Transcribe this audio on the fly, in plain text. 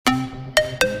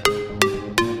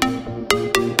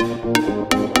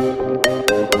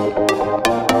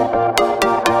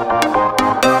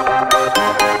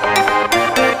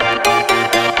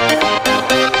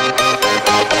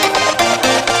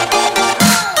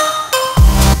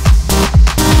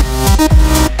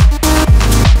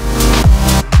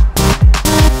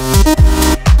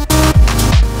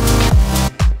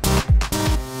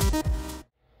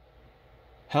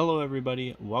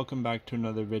everybody, welcome back to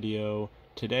another video.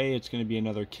 Today it's going to be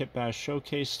another Kitbash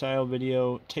showcase style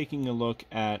video, taking a look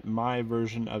at my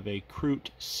version of a Kroot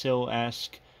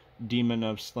Syll-Esske Demon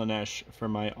of Slaanesh for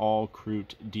my all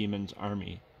Kroot Demons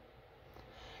army.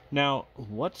 Now,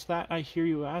 what's that I hear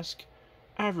you ask?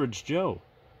 Average Joe,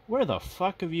 where the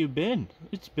fuck have you been?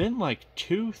 It's been like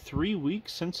 2-3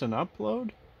 weeks since an upload?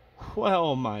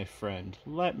 Well, my friend,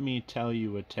 let me tell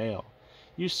you a tale.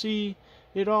 You see,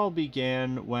 it all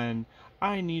began when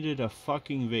I needed a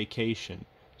fucking vacation.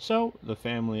 So, the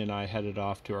family and I headed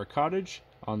off to our cottage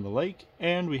on the lake,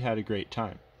 and we had a great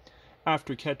time.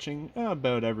 After catching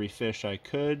about every fish I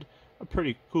could, a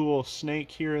pretty cool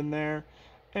snake here and there,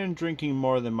 and drinking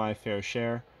more than my fair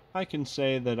share, I can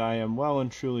say that I am well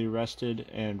and truly rested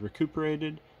and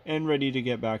recuperated, and ready to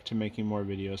get back to making more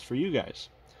videos for you guys.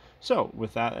 So,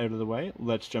 with that out of the way,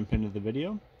 let's jump into the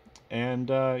video and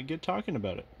get talking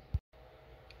about it.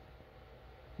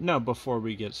 Now, before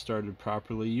we get started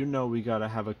properly, you know we gotta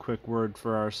have a quick word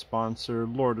for our sponsor,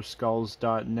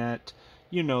 lordofskulls.net.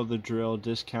 You know the drill,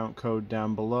 discount code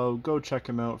down below. Go check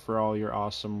them out for all your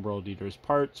awesome World Eaters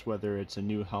parts, whether it's a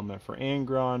new helmet for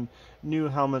Angron, new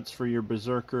helmets for your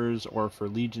Berserkers, or for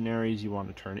Legionaries you want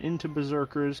to turn into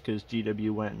Berserkers, because GW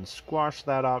went and squashed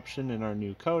that option in our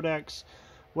new codex.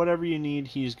 Whatever you need,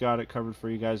 he's got it covered for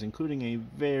you guys, including a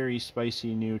very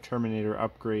spicy new Terminator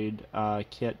upgrade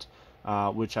kit,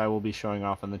 which I will be showing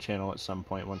off on the channel at some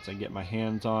point once I get my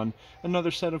hands on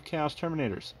another set of Chaos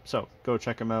Terminators. So, go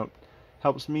check him out.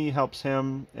 Helps me, helps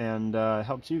him, and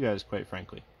helps you guys, quite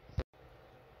frankly.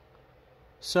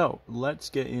 So, let's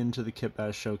get into the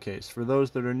Kitbash showcase. For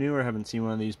those that are new or haven't seen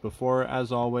one of these before,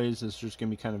 as always, it's just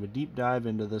going to be kind of a deep dive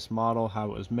into this model,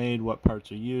 how it was made, what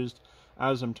parts are used.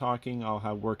 As I'm talking, I'll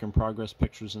have work in progress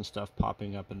pictures and stuff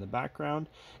popping up in the background.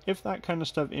 If that kind of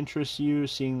stuff interests you,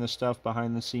 seeing the stuff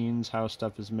behind the scenes, how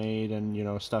stuff is made, and, you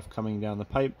know, stuff coming down the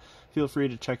pipe, feel free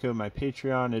to check out my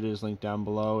Patreon. It is linked down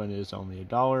below, and it is only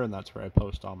 $1, and that's where I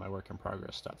post all my work in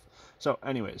progress stuff. So,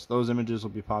 anyways, those images will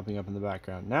be popping up in the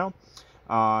background now.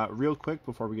 Real quick,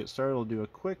 before we get started, I'll do a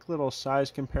quick little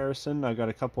size comparison. I've got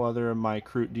a couple other of my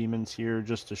Kroot demons here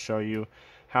just to show you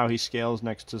how he scales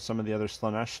next to some of the other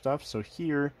Slaanesh stuff. So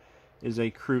here is a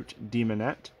Kroot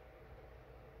demonette.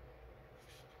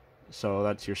 So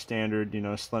that's your standard, you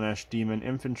know, Slaanesh demon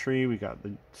infantry. We got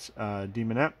the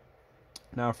demonette.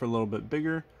 Now for a little bit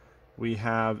bigger, we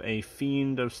have a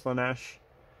fiend of Slaanesh.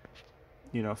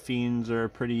 You know, fiends are a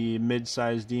pretty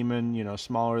mid-sized demon, you know,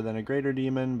 smaller than a greater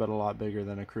demon, but a lot bigger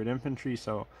than a Kroot infantry,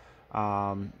 so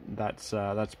that's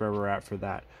where we're at for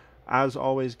that. As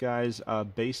always, guys,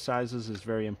 base sizes is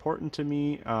very important to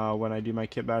me. When I do my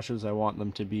kit bashes, I want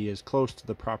them to be as close to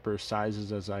the proper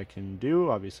sizes as I can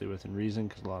do, obviously within reason,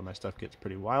 because a lot of my stuff gets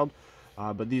pretty wild.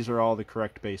 But these are all the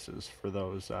correct bases for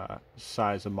those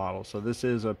size of models. So this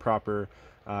is a proper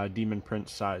Demon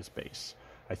Prince size base.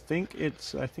 I think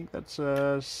that's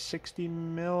 60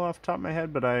 mil off the top of my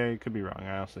head, but I could be wrong.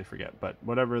 I honestly forget. But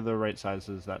whatever the right size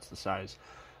is, that's the size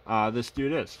this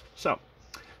dude is. So,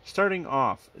 starting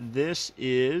off, this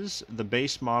is the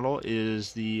base model.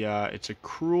 Is the it's a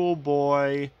Cruel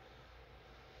Boy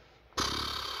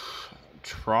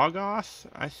Trogoth,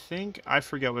 I think. I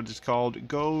forget what it's called.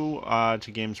 Go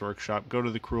to Games Workshop. Go to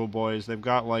the Cruel Boys. They've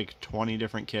got like 20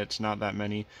 different kits, not that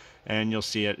many, and you'll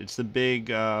see it. It's the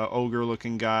big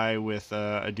ogre-looking guy with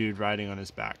a dude riding on his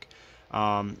back.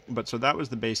 But so that was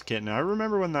the base kit. Now I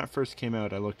remember when that first came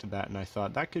out, I looked at that and I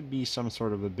thought that could be some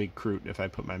sort of a big Kroot if I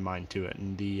put my mind to it.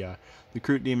 And the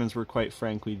Kroot demons were quite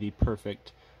frankly the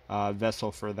perfect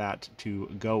vessel for that to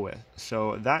go with.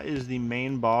 So that is the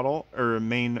main bottle, or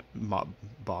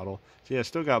bottle. See, I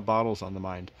still got bottles on the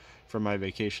mind from my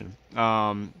vacation.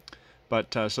 So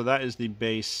that is the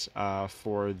base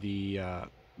for the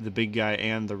big guy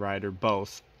and the rider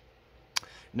both.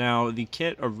 Now the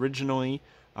kit originally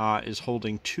is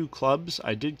holding 2 clubs.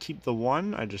 I did keep the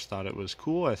one. I just thought it was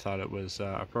cool. I thought it was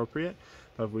appropriate.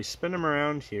 But if we spin them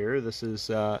around here, this is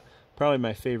probably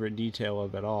my favorite detail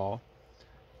of it all.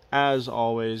 As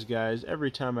always, guys,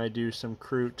 every time I do some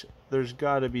Kroot, there's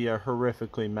got to be a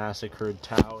horrifically massacred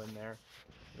Tau in there.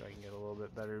 If I can get a little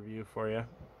bit better view for you.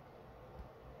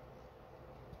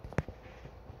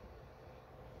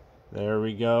 There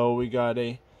we go. We got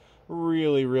a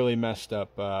really messed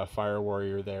up fire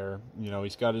warrior there. You know,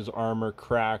 he's got his armor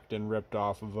cracked and ripped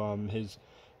off of him.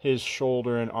 His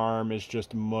shoulder and arm is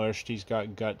just mushed. He's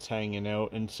got guts hanging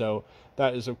out, and so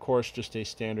that is of course just a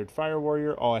standard fire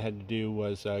warrior. All I had to do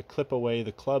was clip away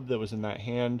the club that was in that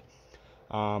hand,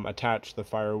 attach the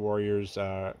fire warrior's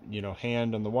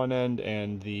hand on the one end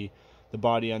and the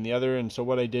body on the other. And so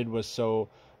what I did was,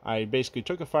 I basically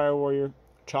took a fire warrior,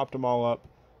 chopped them all up,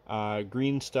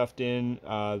 green stuffed in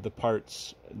the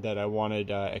parts that I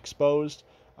wanted exposed.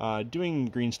 Doing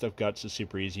green stuff guts is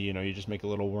super easy. You know, you just make a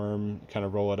little worm, kind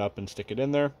of roll it up and stick it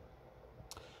in there.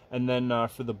 And then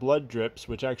for the blood drips,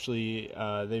 which actually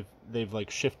they've like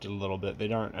shifted a little bit.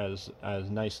 They aren't as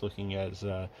nice looking as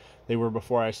they were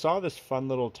before. I saw this fun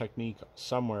little technique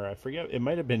somewhere. I forget. It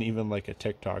might have been even like a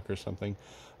TikTok or something.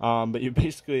 But you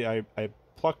basically, I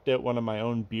plucked out one of my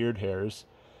own beard hairs,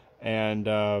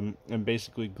 and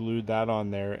basically glued that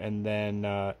on there, and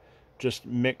then just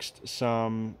mixed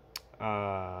some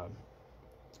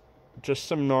just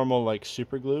some normal like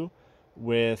super glue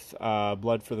with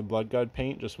blood for the blood god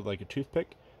paint, just with like a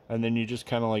toothpick, and then you just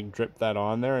kind of like drip that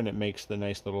on there, and it makes the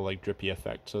nice little like drippy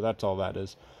effect. So that's all that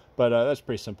is. But that's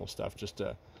pretty simple stuff. Just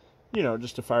a, you know,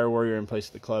 just a fire warrior in place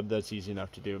of the club. That's easy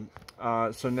enough to do.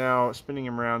 So now spinning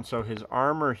him around. So his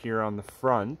armor here on the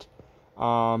front,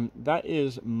 that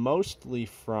is mostly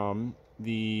from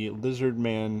the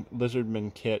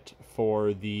Lizardman kit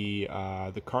for the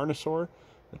Carnosaur.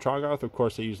 The Troggoth. Of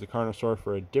course, I use the Carnosaur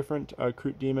for a different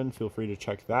Kroot demon. Feel free to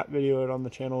check that video out on the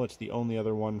channel. It's the only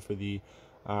other one for the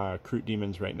Kroot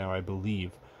demons right now, I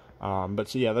believe. But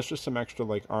so yeah, that's just some extra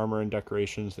like armor and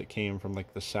decorations that came from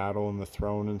like the saddle and the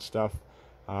throne and stuff.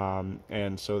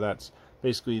 And so that's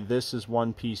basically, this is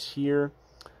one piece here.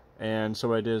 And so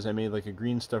what I did is I made like a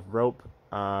green stuff rope,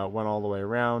 went all the way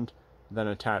around, then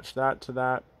attached that to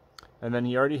that. And then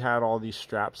he already had all these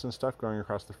straps and stuff going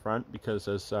across the front, because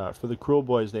as for the Cruel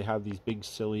Boys, they have these big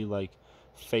silly like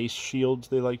face shields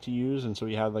they like to use, and so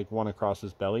he had like one across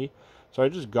his belly. So I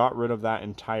just got rid of that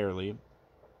entirely.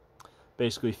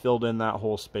 Basically filled in that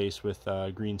whole space with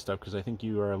green stuff, because I think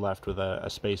you are left with a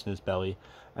space in his belly.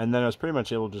 And then I was pretty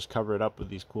much able to just cover it up with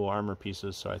these cool armor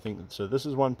pieces. So I think, so this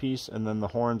is one piece, and then the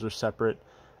horns are separate,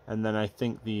 and then I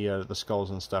think the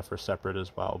skulls and stuff are separate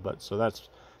as well. But so that's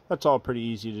all pretty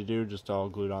easy to do, just all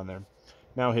glued on there.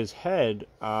 Now his head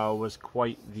was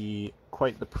quite the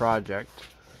project.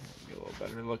 Get a little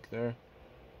better look there.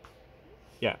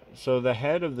 Yeah, so the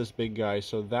head of this big guy,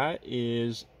 so that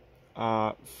is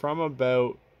from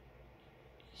about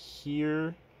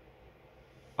here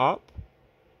up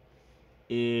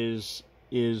is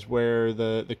where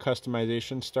the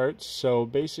customization starts. So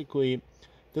basically,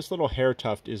 this little hair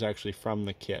tuft is actually from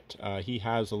the kit. He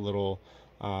has a little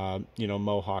you know,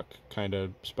 mohawk kind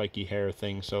of spiky hair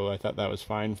thing, so I thought that was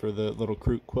fine for the little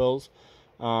Kroot quills.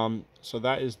 So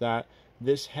that is that.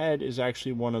 This head is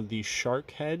actually one of the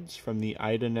shark heads from the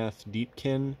Ideneth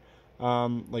Deepkin,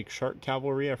 like shark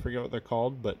cavalry. I forget what they're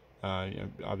called, but you know,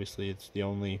 obviously it's the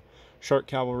only shark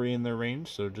cavalry in their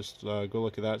range, so just go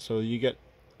look at that. So you get,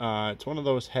 it's one of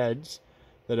those heads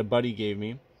that a buddy gave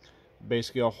me.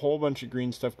 Basically a whole bunch of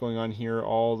green stuff going on here,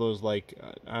 all those like,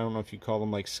 I don't know if you call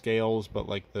them like scales, but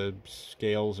like the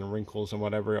scales and wrinkles and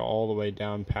whatever, all the way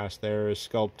down past there is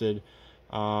sculpted.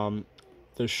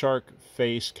 The shark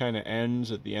face kind of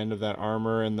ends at the end of that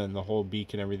armor, and then the whole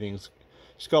beak and everything's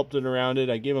sculpted around it.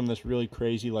 I give him this really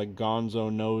crazy like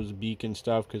gonzo nose beak and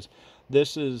stuff, because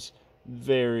this is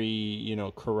very, you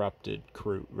know, corrupted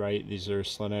Kroot, right? These are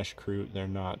Slaanesh Kroot. They're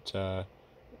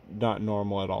not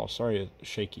normal at all. Sorry, a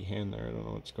shaky hand there. I don't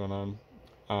know what's going on.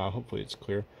 Hopefully it's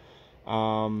clear.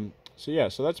 So yeah,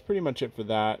 so that's pretty much it for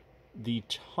that. The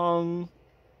tongue,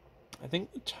 I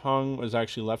think the tongue was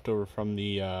actually left over from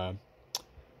the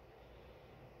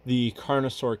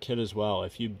Carnosaur kit as well.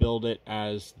 If you build it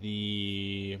as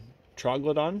the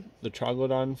Troglodon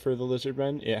for the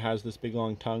Lizardmen, it has this big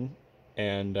long tongue.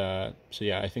 And so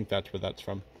yeah, I think that's where that's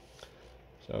from.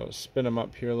 So spin them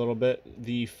up here a little bit.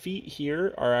 The feet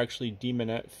here are actually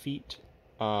Demonette feet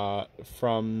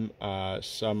from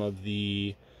some of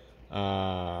the,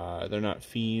 they're not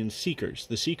fiends, Seekers.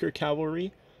 The Seeker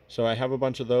Cavalry. So I have a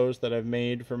bunch of those that I've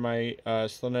made for my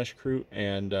Slaanesh Kroot,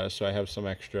 and so I have some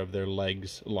extra of their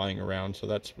legs lying around. So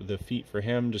that's the feet for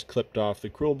him. Just clipped off the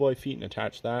Cruel Boy feet and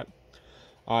attached that.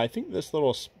 I think this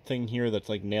little thing here that's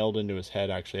like nailed into his head,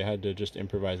 actually, I had to just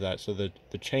improvise that. So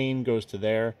the chain goes to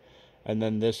there. And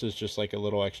then this is just like a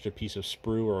little extra piece of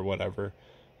sprue or whatever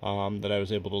that I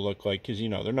was able to look like, because you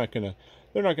know they're not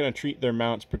gonna treat their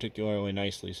mounts particularly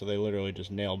nicely, so they literally just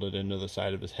nailed it into the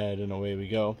side of his head, and away we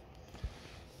go.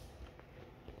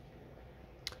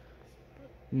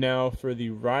 Now for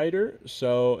the rider,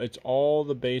 so it's all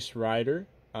the base rider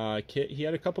kit. He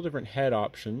had a couple different head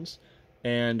options,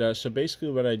 and so basically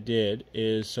what I did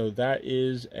is, so that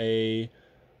is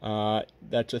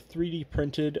that's a 3D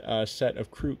printed set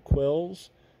of Kroot quills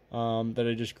that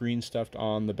I just green stuffed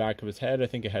on the back of his head. I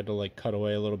think I had to like cut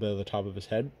away a little bit of the top of his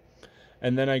head.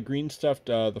 And then I green stuffed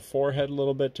the forehead a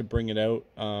little bit to bring it out,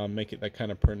 make it that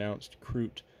kind of pronounced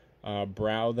Kroot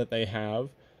brow that they have,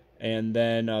 and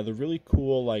then the really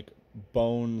cool like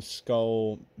bone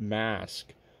skull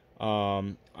mask.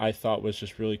 I thought was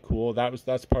just really cool.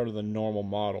 That's part of the normal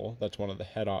model. That's one of the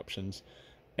head options,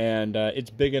 and it's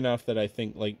big enough that I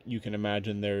think like you can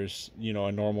imagine there's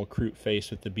a normal Kroot face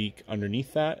with the beak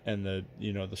underneath that, and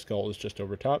the skull is just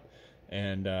over top,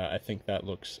 and I think that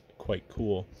looks quite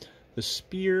cool. The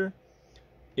spear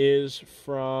is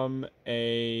from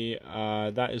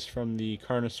that is from the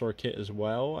Carnosaur kit as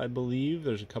well, I believe.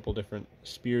 There's a couple different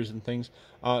spears and things.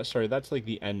 Sorry, that's like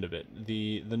the end of it.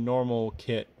 The normal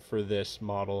kit for this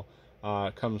model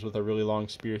comes with a really long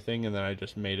spear thing, and then I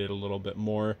just made it a little bit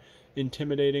more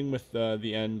intimidating with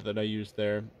the end that I used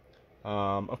there.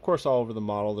 Of course, all over the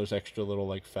model there's extra little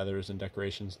like feathers and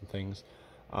decorations and things.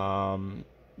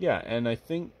 Yeah, and I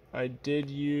think I did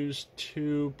use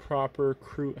 2 proper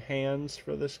Kroot hands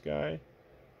for this guy.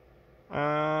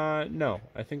 No,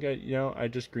 I think I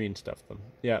just green stuffed them.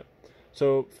 Yeah.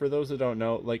 So for those that don't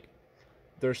know, like,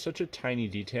 there's such a tiny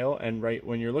detail, and right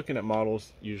when you're looking at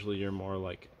models, usually you're more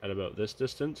like at about this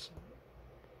distance.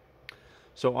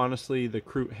 So honestly, the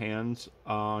Kroot hands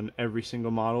on every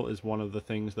single model is one of the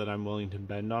things that I'm willing to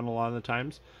bend on a lot of the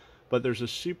times. But there's a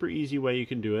super easy way you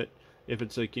can do it. If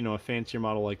it's like, a fancier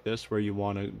model like this where you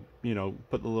want to,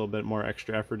 put a little bit more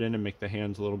extra effort in and make the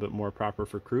hands a little bit more proper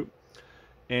for Kroot.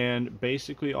 And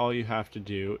basically all you have to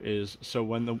do is, so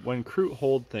when Kroot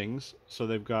hold things, so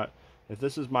they've got, if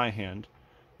this is my hand,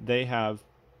 they have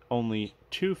only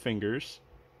 2 fingers,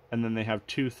 and then they have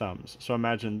 2 thumbs. So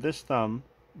imagine this thumb,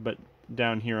 but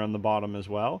down here on the bottom as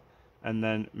well, and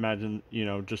then imagine,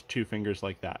 just 2 fingers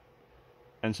like that.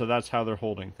 And so that's how they're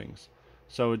holding things.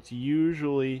 So it's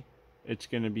usually, it's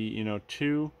going to be,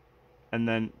 2, and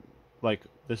then like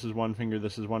this is 1 finger,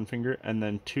 this is 1 finger, and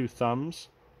then 2 thumbs.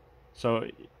 So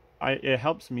it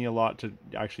helps me a lot to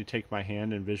actually take my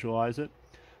hand and visualize it.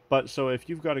 But so if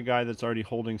you've got a guy that's already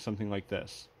holding something like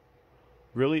this,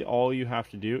 really all you have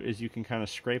to do is you can kind of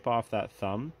scrape off that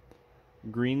thumb,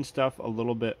 green stuff a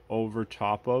little bit over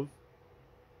top of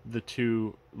the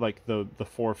 2, like the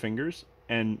 4 fingers,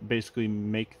 and basically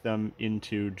make them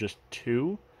into just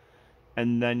 2,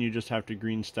 and then you just have to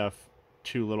green stuff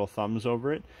 2 little thumbs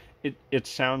over it. It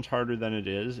sounds harder than it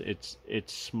is. It's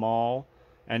small,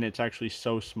 and it's actually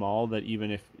so small that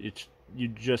even if you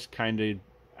just kind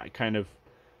of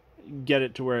get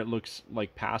it to where it looks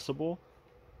like passable,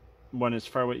 when it's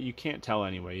far away you can't tell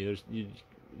anyway.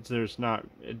 There's not,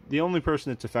 the only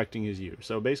person it's affecting is you.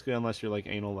 So basically, unless you're like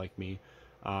anal like me,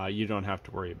 you don't have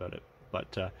to worry about it.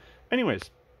 But anyways,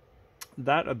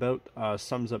 that about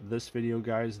sums up this video,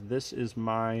 guys. This is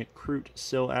my Kroot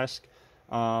Syll-Esque.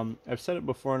 I've said it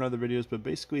before in other videos, but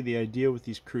basically the idea with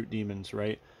these Kroot demons,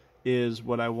 right, is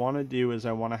what I want to do is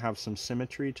I want to have some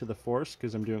symmetry to the Force,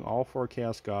 because I'm doing all 4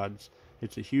 Chaos Gods.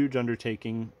 It's a huge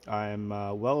undertaking. I'm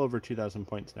well over 2,000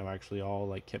 points now, actually, all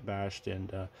like kitbashed,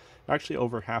 and actually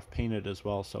over half painted as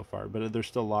well so far, but there's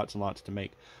still lots and lots to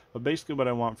make. But basically what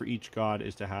I want for each god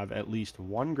is to have at least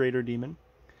 1 greater demon,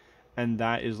 and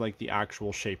that is like the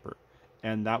actual shaper,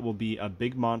 and that will be a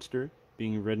big monster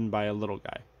being ridden by a little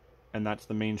guy, and that's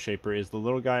the main shaper, is the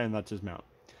little guy, and that's his mount.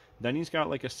 Then he's got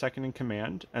like a second in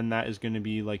command, and that is going to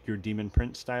be like your Demon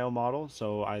Prince style model,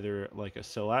 so either like a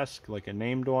Syll-Esque, like a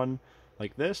named one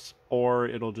like this, or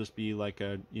it'll just be like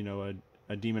a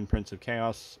Demon Prince of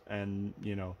Chaos, and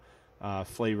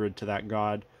flavored to that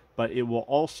god. But it will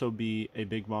also be a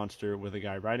big monster with a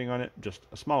guy riding on it, just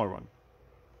a smaller one.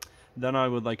 Then I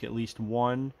would like at least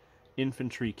 1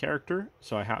 infantry character,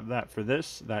 so I have that for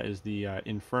this. That is the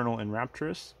Infernal and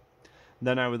Rapturous.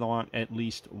 Then I would want at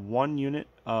least 1 unit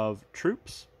of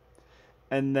troops,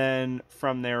 and then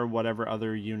from there, whatever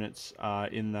other units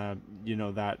in the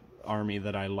that army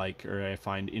that I like or I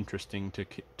find interesting to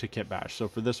kitbash. So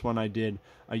for this one, I did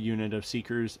a unit of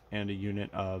Seekers and a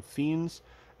unit of Fiends,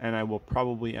 and I will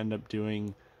probably end up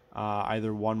doing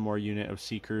either 1 more unit of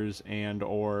Seekers and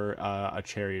or a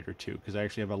Chariot or 2, because I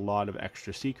actually have a lot of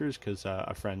extra Seekers, because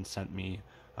a friend sent me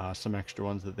some extra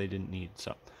ones that they didn't need.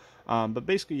 So. But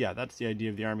basically, yeah, that's the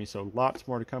idea of the army. So lots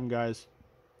more to come, guys.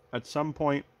 At some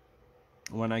point,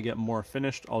 when I get more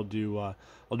finished, I'll do a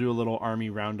little army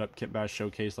roundup kitbash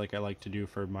showcase, like I like to do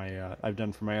for my I've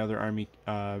done for my other army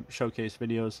showcase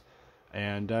videos.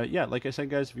 And yeah, like I said,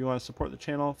 guys, if you want to support the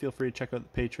channel, feel free to check out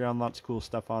the Patreon. Lots of cool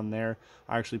stuff on there.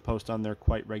 I actually post on there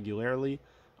quite regularly.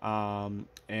 And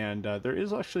there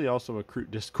is actually also a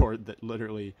Kroot Discord that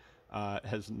literally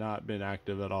has not been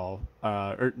active at all.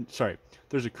 Sorry,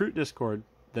 there's a Kroot Discord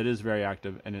that is very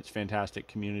active, and it's fantastic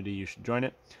community. You should join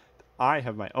it. I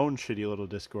have my own shitty little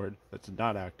Discord that's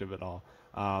not active at all.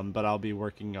 but I'll be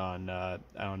working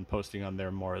on posting on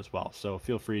there more as well. So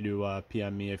feel free to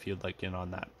PM me if you'd like in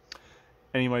on that.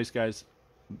 Anyways, guys,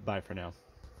 bye for now.